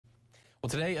Well,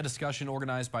 today, a discussion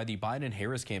organized by the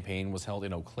Biden-Harris campaign was held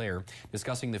in Eau Claire,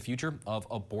 discussing the future of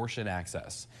abortion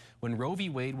access. When Roe v.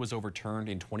 Wade was overturned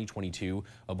in 2022,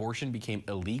 abortion became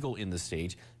illegal in the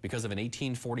state because of an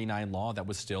 1849 law that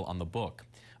was still on the book.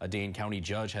 A Dane County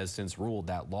judge has since ruled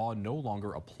that law no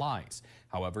longer applies.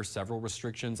 However, several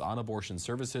restrictions on abortion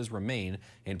services remain,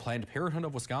 and Planned Parenthood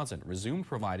of Wisconsin resumed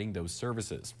providing those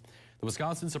services. The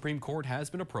Wisconsin Supreme Court has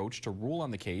been approached to rule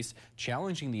on the case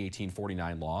challenging the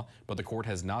 1849 law, but the court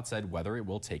has not said whether it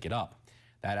will take it up.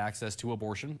 That access to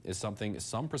abortion is something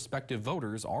some prospective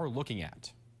voters are looking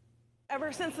at.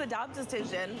 Ever since the Dobbs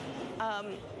decision,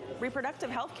 reproductive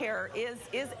health care is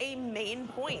a main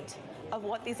point of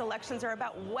what these elections are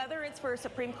about, whether it's for a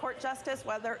Supreme Court justice,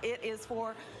 whether it is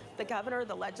for the governor,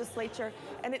 the legislature,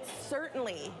 and it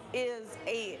certainly is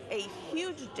a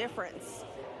huge difference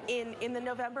in the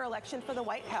November election for the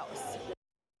White House.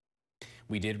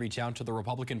 We did reach out to the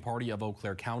Republican Party of Eau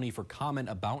Claire County for comment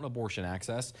about abortion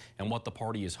access and what the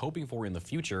party is hoping for in the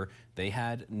future. They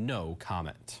had no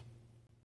comment.